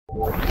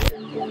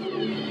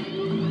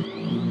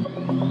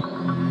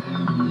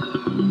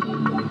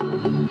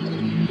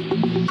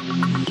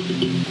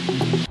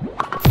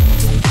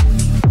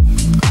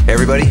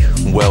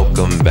everybody,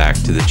 welcome back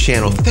to the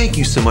channel. Thank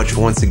you so much for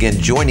once again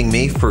joining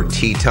me for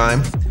tea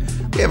time.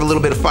 We have a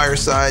little bit of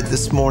fireside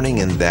this morning,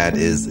 and that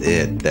is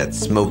it. That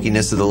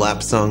smokiness of the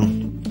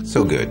lapsang.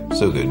 So good,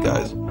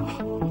 guys.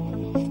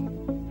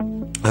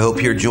 I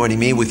hope you're joining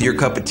me with your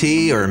cup of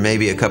tea, or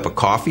maybe a cup of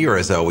coffee, or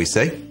as I always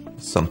say,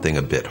 something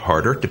a bit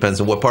harder.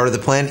 Depends on what part of the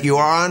planet you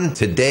are on.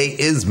 Today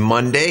is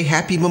Monday.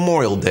 Happy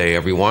Memorial Day,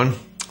 everyone.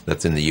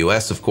 That's in the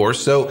US, of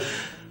course. So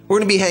we're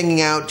going to be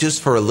hanging out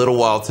just for a little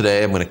while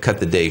today. I'm going to cut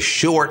the day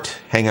short,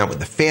 hang out with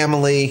the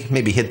family,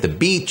 maybe hit the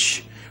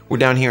beach. We're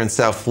down here in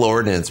South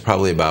Florida, and it's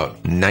probably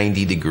about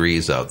 90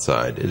 degrees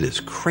outside. It is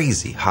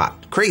crazy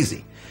hot,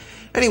 crazy.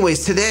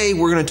 Anyways, today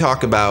we're going to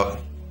talk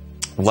about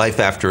life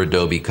after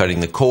Adobe,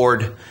 cutting the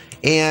cord,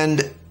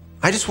 and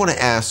I just want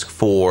to ask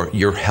for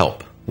your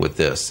help with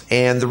this.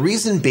 And the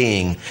reason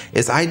being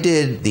is I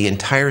did the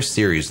entire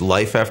series,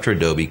 Life After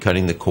Adobe,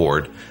 Cutting the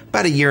Cord,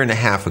 about 1.5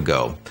 years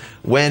ago,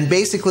 when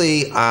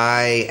basically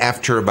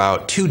after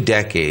about 2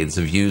 decades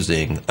of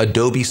using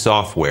Adobe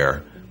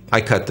software,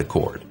 I cut the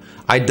cord.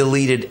 I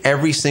deleted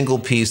every single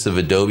piece of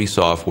Adobe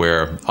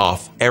software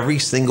off every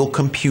single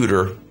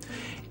computer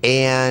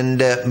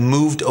and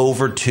moved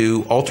over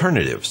to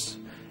alternatives.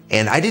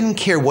 And I didn't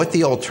care what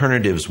the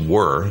alternatives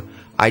were.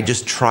 I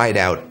just tried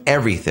out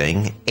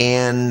everything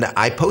and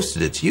I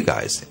posted it to you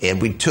guys.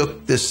 And we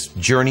took this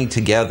journey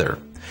together.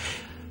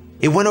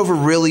 It went over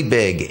really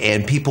big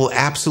and people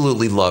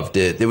absolutely loved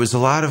it. There was a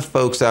lot of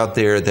folks out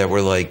there that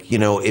were like, you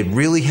know, it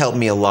really helped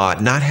me a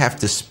lot not have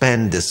to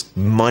spend this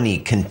money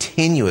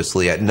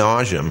continuously ad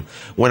nauseum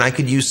when I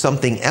could use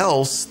something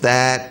else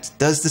that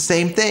does the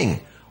same thing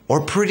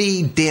or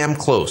pretty damn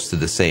close to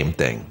the same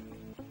thing.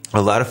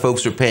 A lot of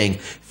folks are paying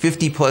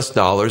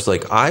 $50+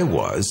 like I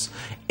was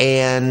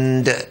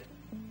and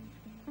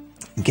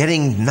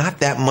getting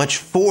not that much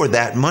for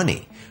that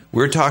money.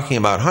 We're talking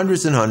about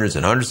hundreds and hundreds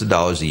and hundreds of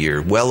dollars a year,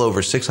 well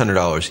over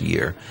 $600 a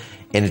year,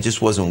 and it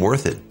just wasn't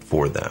worth it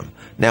for them.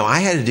 Now, I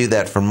had to do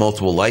that for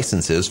multiple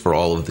licenses for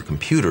all of the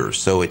computers,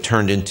 so it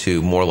turned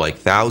into more like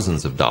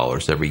thousands of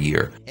dollars every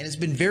year. And it's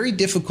been very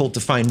difficult to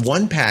find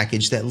one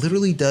package that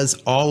literally does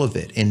all of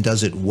it and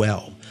does it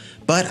well.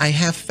 But I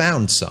have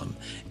found some,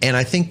 and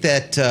I think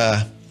that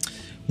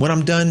when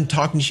I'm done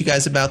talking to you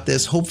guys about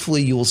this,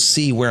 hopefully you will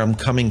see where I'm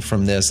coming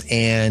from this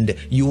and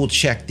you will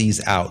check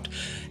these out.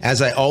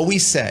 As I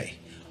always say,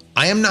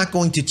 I am not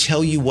going to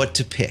tell you what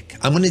to pick.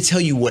 I'm going to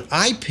tell you what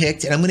I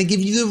picked, and I'm going to give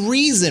you the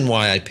reason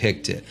why I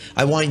picked it.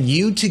 I want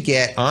you to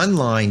get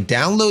online,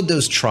 download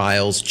those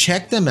trials,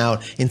 check them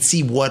out, and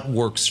see what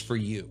works for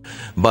you.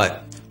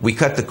 But we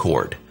cut the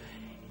cord.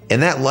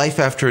 And that Life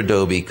After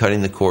Adobe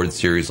Cutting the Cord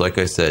series, like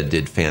I said,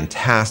 did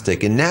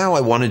fantastic. And now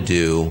I want to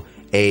do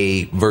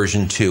a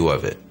version 2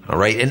 of it, all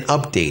right? An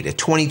update, a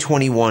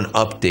 2021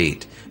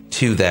 update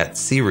to that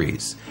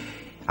series.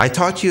 I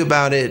talked to you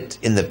about it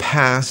in the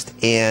past,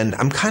 and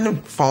I'm kind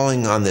of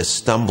falling on this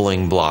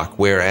stumbling block,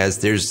 whereas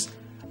there's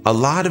a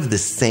lot of the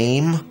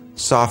same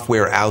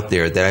software out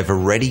there that I've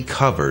already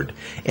covered,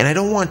 and I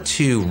don't want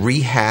to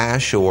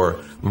rehash or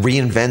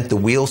reinvent the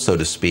wheel, so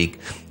to speak.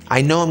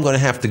 I know I'm going to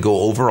have to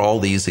go over all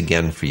these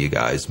again for you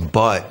guys,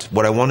 but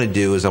what I want to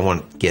do is I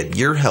want to get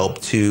your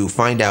help to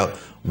find out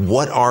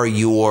what are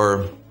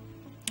your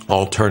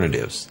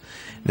alternatives.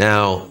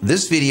 Now,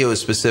 this video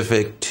is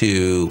specific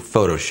to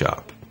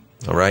Photoshop.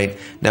 All right.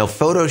 Now,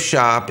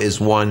 Photoshop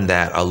is one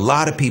that a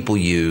lot of people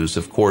use.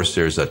 Of course,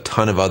 there's a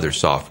ton of other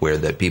software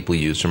that people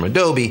use from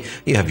Adobe.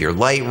 You have your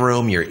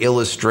Lightroom, your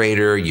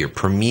Illustrator, your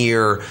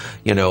Premiere,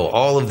 you know,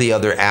 all of the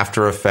other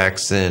After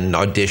Effects and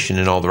Audition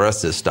and all the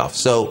rest of this stuff.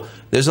 So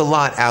there's a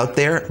lot out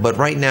there, but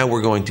right now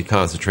we're going to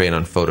concentrate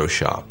on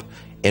Photoshop.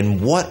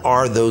 And what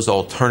are those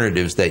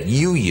alternatives that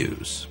you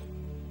use?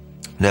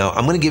 Now,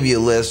 I'm going to give you a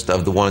list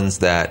of the ones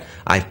that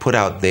I've put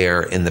out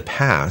there in the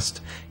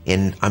past,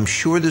 and I'm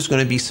sure there's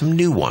going to be some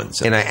new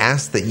ones. And I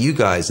ask that you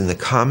guys in the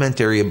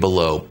comment area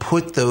below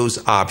put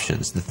those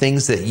options, the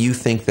things that you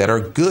think that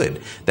are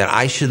good, that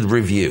I should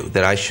review,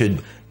 that I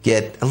should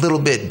get a little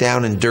bit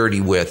down and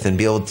dirty with and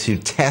be able to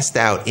test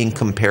out in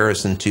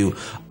comparison to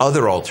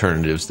other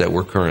alternatives that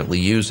we're currently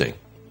using.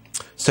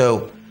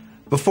 So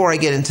before I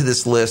get into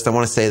this list, I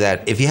want to say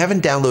that if you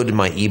haven't downloaded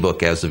my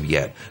ebook as of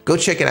yet, go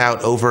check it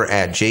out over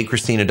at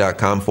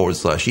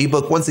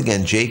JCristina.com/ebook. Once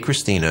again,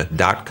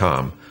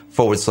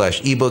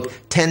 JCristina.com/ebook.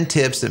 10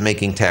 tips at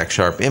making tack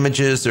sharp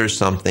images. There's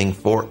something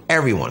for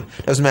everyone.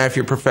 Doesn't matter if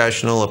you're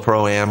professional, a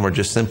pro-am, or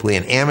just simply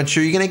an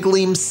amateur, you're going to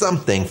glean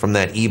something from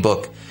that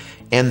ebook.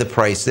 And the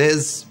price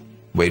is,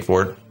 wait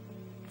for it,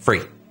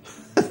 free.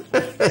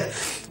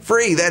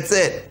 Free, that's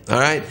it. All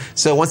right.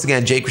 So once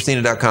again,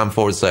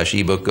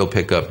 JCristina.com/ebook. Go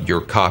pick up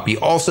your copy.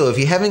 Also, if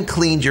you haven't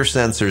cleaned your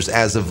sensors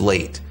as of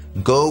late,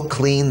 go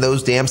clean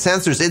those damn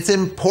sensors. It's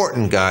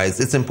important,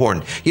 guys. It's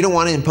important. You don't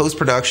want to, in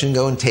post-production,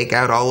 go and take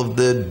out all of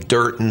the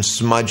dirt and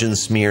smudge and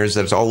smears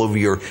that's all over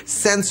your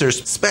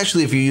sensors,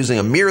 especially if you're using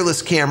a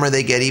mirrorless camera.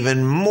 They get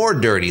even more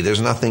dirty.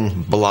 There's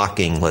nothing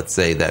blocking, let's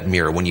say, that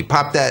mirror. When you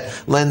pop that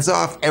lens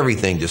off,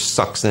 everything just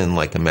sucks in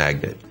like a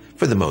magnet.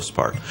 for the most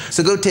part.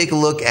 So go take a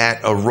look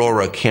at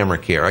Aurora Camera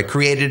Care. I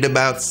created it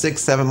about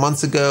 6-7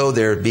 months ago.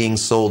 They're being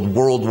sold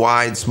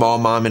worldwide, small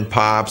mom and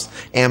pops,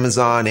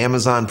 Amazon,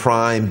 Amazon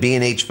Prime,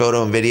 B&H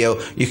Photo and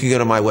Video. You can go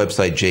to my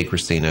website,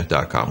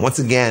 JCristina.com. Once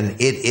again,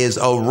 it is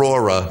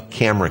Aurora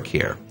Camera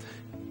Care.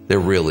 They're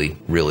really,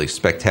 really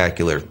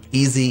spectacular,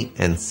 easy,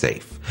 and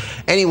safe.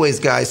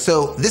 Anyways, guys,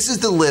 so this is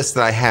the list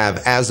that I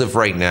have as of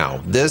right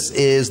now. This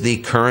is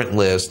the current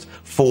list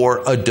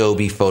for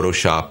Adobe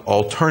Photoshop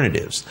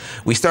Alternatives.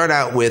 We start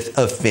out with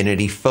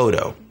Affinity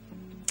Photo.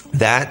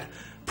 That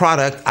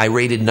product I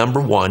rated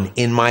 #1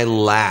 in my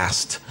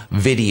last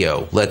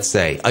video, let's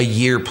say a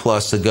year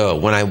plus ago,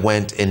 when I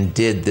went and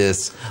did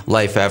this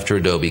Life After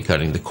Adobe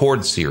Cutting the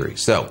Cord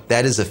series. So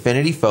that is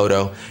Affinity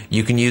Photo.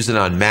 You can use it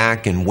on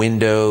Mac and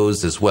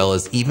Windows as well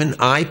as even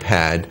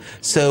iPad.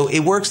 So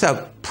it works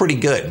out pretty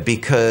good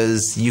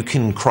because you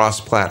can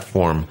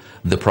cross-platform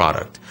the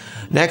product.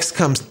 Next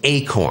comes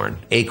Acorn.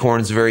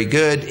 Acorn's very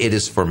good. It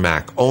is for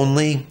Mac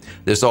only.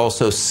 There's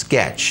also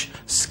Sketch.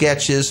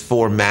 Sketch is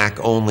for Mac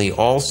only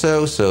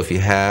also, so if you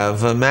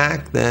have a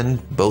Mac,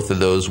 then both of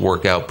those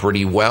work out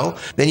pretty well.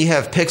 Then you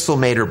have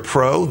Pixelmator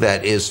Pro,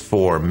 that is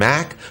for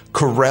Mac.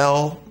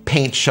 Corel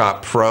Paint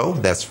Shop Pro,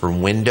 that's for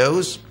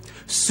Windows.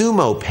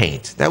 Sumo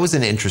Paint, that was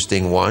an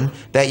interesting one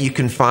that you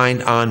can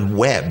find on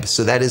web.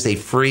 So that is a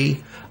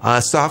free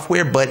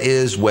software, but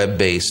is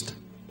web-based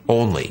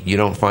only. You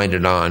don't find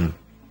it on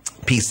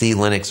PC,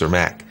 Linux, or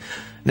Mac.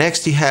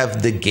 Next, you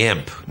have the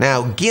GIMP.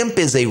 Now, GIMP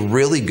is a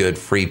really good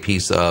free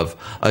piece of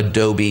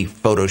Adobe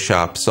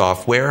Photoshop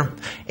software,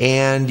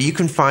 and you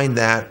can find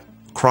that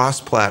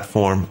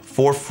cross-platform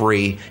for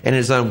free, and it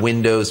is on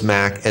Windows,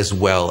 Mac, as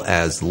well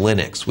as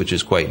Linux, which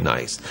is quite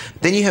nice.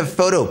 Then you have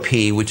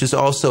Photopea, which is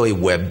also a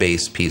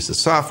web-based piece of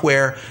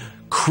software.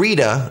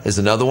 Krita is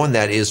another one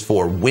that is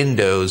for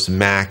Windows,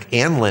 Mac,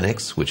 and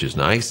Linux, which is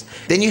nice.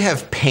 Then you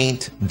have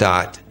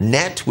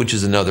Paint.net, which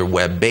is another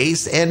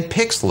web-based, and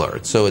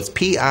Pixlr. So it's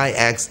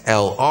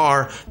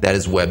Pixlr, that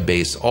is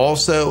web-based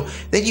also.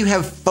 Then you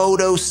have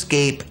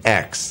Photoscape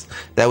X,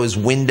 that was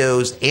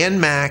Windows and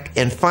Mac.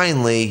 And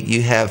finally,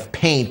 you have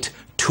Paint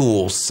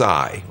Tool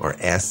Sci, or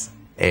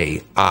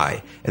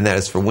SAI, and that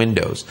is for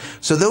Windows.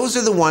 So those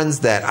are the ones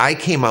that I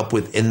came up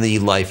with in the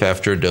Life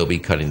After Adobe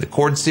Cutting the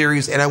Cord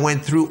series, and I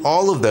went through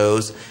all of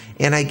those,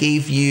 and I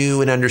gave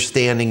you an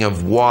understanding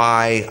of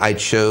why I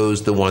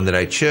chose the one that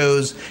I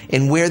chose,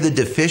 and where the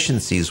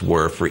deficiencies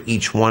were for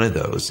each one of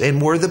those,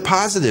 and where the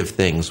positive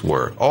things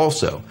were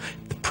also.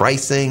 The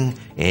pricing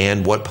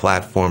and what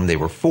platform they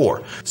were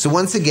for. So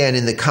once again,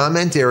 in the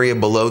comment area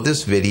below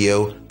this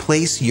video,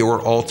 place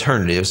your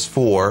alternatives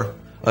for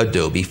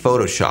Adobe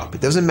Photoshop. It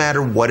doesn't matter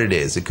what it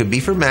is. It could be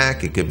for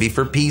Mac, it could be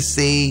for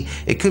PC,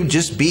 it could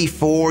just be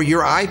for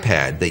your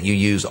iPad that you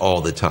use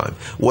all the time.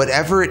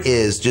 Whatever it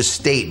is, just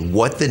state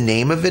what the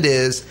name of it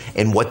is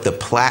and what the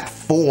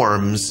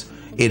platforms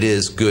it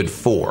is good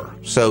for.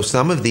 So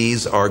some of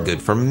these are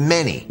good for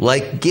many,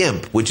 like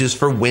GIMP, which is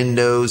for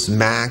Windows,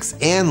 Macs,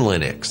 and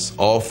Linux,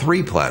 all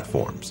 3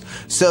 platforms.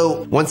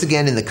 So once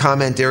again, in the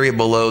comment area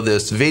below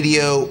this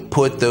video,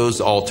 put those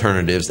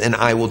alternatives and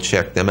I will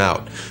check them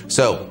out.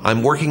 So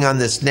I'm working on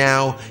this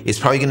now. It's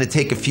probably going to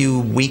take a few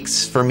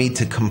weeks for me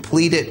to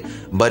complete it,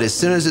 but as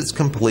soon as it's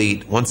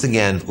complete, once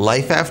again,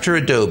 Life After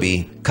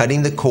Adobe,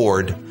 Cutting the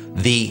Cord,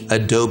 the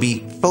Adobe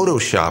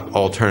Photoshop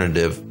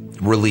Alternative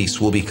release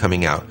will be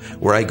coming out,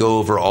 where I go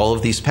over all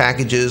of these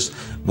packages,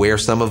 where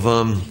some of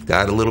them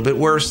got a little bit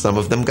worse, some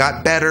of them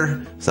got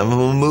better, some of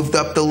them moved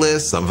up the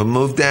list, some of them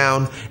moved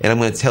down, and I'm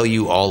going to tell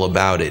you all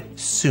about it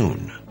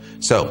soon.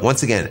 So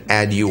once again,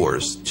 add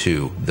yours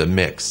to the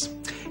mix.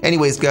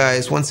 Anyways,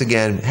 guys, once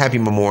again, happy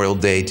Memorial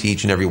Day to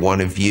each and every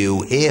one of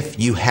you. If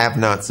you have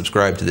not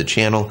subscribed to the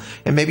channel,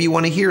 and maybe you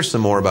want to hear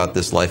some more about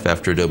this Life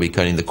After Adobe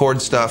Cutting the Cord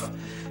stuff,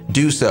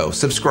 do so.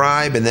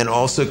 Subscribe, and then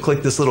also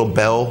click this little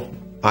bell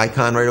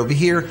icon right over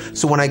here,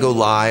 so when I go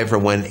live or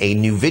when a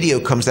new video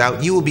comes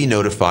out, you will be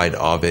notified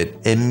of it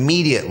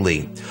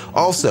immediately.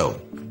 Also,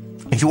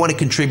 if you want to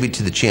contribute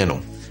to the channel,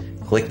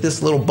 click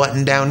this little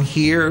button down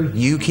here.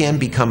 You can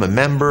become a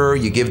member.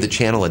 You give the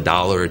channel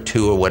 $1 or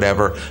 $2 or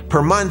whatever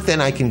per month,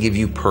 and I can give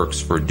you perks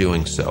for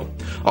doing so.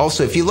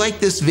 Also, if you like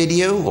this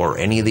video or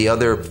any of the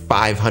other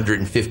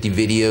 550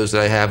 videos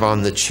that I have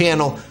on the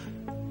channel,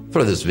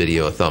 throw this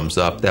video a thumbs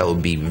up. That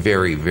would be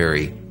very,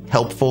 very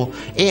helpful.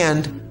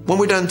 And when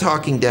we're done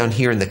talking down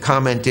here in the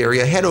comment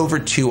area, head over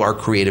to our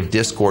creative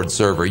Discord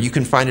server. You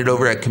can find it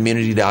over at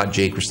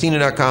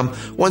community.jcristina.com.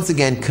 Once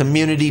again,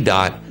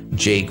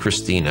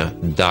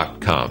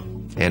 community.jcristina.com.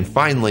 And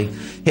finally,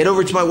 head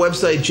over to my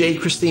website,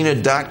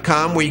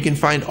 JCristina.com, where you can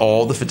find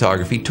all the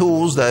photography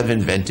tools that I've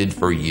invented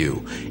for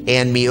you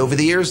and me over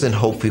the years, and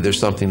hopefully there's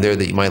something there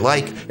that you might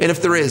like. And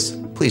if there is,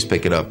 please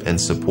pick it up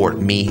and support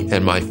me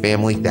and my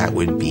family. That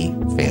would be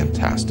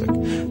fantastic.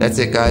 That's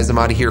it, guys. I'm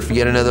out of here for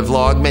yet another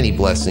vlog. Many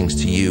blessings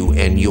to you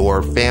and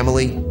your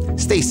family.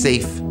 Stay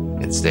safe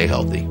and stay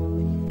healthy.